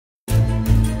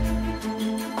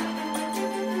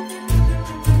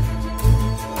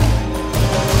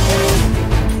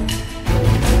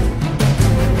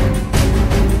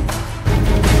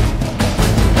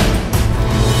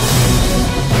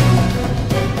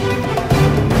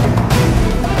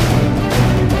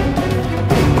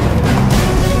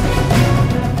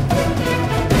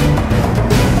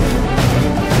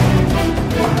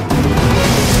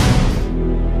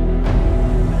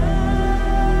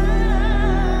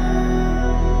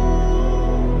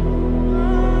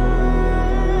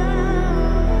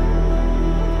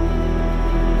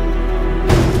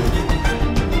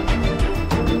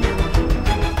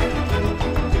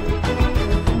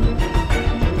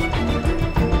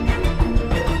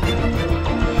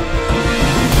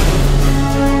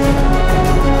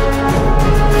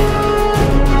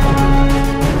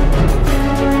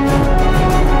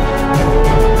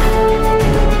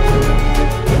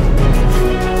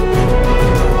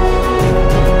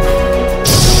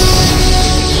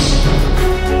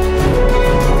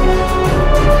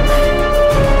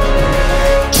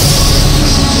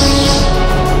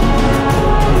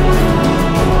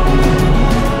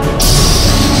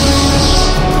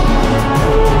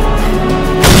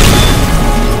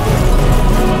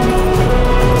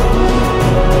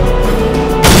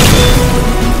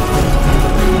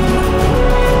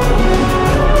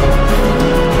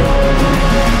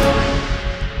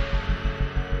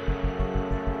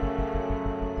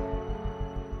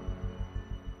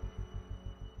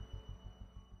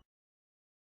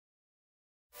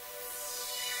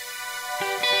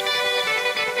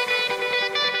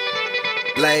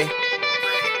Lay.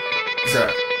 What's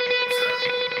up?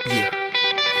 Yeah.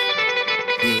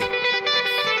 Yeah.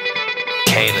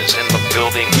 Kane is in the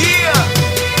building. Yeah!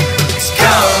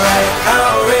 Alright,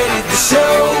 already the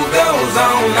show goes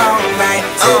on all night.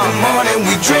 Till the morning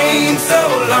we dream so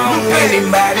long.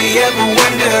 Anybody ever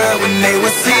wonder when they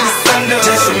would see the sun?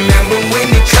 Just remember when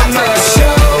it comes up, the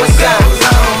show goes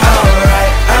on.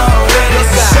 Alright, already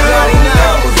the show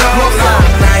goes on all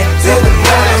night. Till the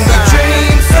morning we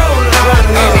dream so long.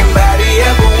 Anybody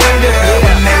ever wonder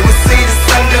when they would see the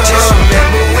sun? Just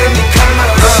remember when it comes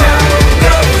up, the show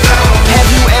goes on. Have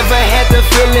you ever had the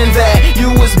feeling that you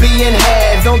was being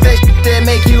had? Don't that shit that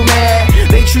make you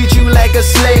mad? They treat you like a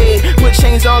slave, put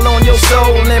chains all on your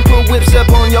soul and put whips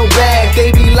up on your back.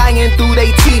 They be lying through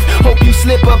they teeth, hope you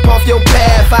slip up off your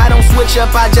path. I don't switch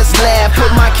up, I just laugh,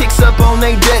 put my kicks up on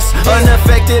they desk,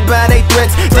 unaffected by they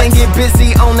threats. Then get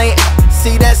busy on they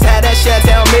see, that's how that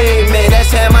Chi-Town made me. That's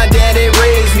how my daddy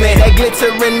raised me. That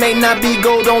glittering may not be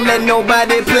gold, don't let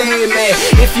nobody play me.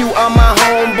 If you are my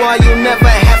homeboy, you never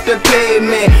have to pay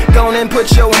me. Go and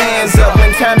put your hands up, when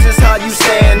times is hard you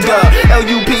stand up.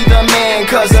 LUP the man,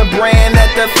 cause a brand that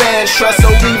the fans trust. So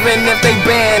even if they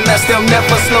ban us, they'll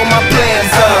never slow my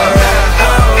plans up.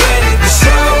 Already the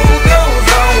show goes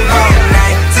on all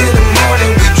night. Till the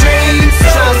morning we dream so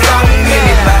long.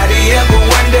 Anybody ever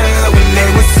wonder when they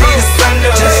would see the sun?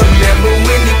 Just remember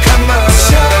when you come up, the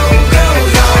show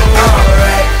goes on.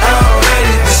 Alright,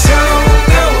 already the show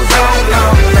goes on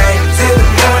all night. Till the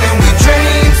morning we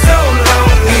dream so long.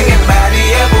 Anybody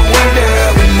ever wonder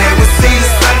when they would see the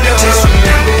sun? Just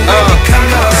remember when you come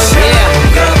up, the show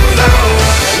goes on.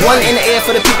 One in the air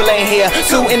for the people ain't here,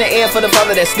 2 in the air for the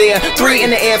father that's there, 3 in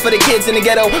the air for the kids in the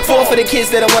ghetto, 4 for the kids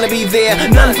that don't wanna be there,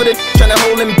 none for the trying to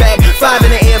hold him back, 5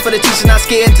 in the air for the teachers not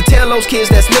scared to tell those kids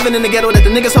that's living in the ghetto that the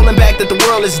niggas holding back, that the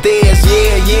world is theirs.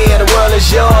 Yeah, yeah, the world is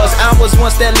yours. I was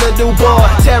once that little boy,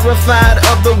 terrified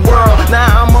of the world.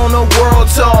 Now I'm on a world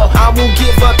tour. I will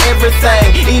give up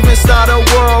everything, even start a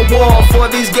world war for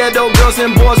these ghetto girls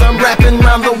and boys I'm rapping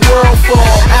around the world for.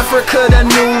 Africa to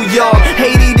New York,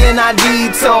 Haiti then I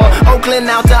detour, Oakland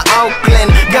out to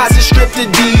Oakland, Gaza Strip to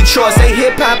Detroit. Say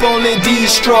hip hop only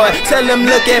destroy. Tell them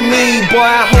look at me, boy.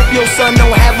 I hope your son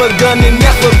don't have a gun and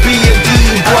never be a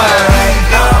D-boy. Alright,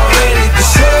 already the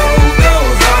show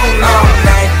goes on all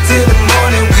night. Till the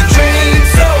morning we dream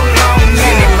so long.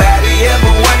 Anybody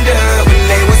ever wonder when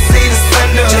they would see the sun?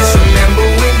 Just remember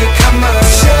when you come up,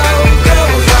 the show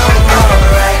goes on.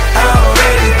 Alright,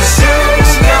 already the show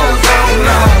goes on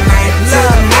all night. Till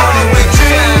the morning we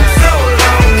dream so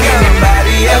long.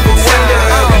 Anybody ever wonder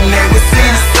when they would see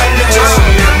the sun? Just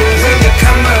remember when you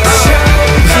come up, the show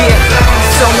goes on.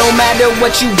 So no matter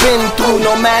what you've been through,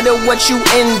 no matter what you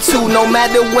into, no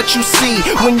matter what you see,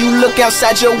 when you look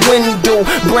outside your window,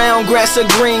 brown grass or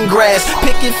green grass,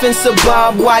 picket fence or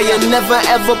barbed wire, never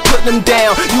ever put them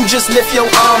down. You just lift your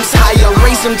arms higher,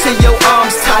 raise them till your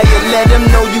arms tired. Let them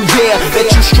know you there, that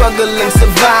you struggling,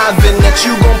 surviving, that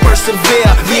you gon'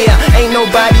 persevere. Yeah, ain't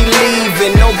nobody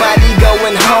leaving, nobody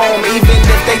going home. Even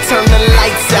if they turn the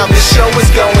lights out, the show is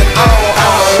going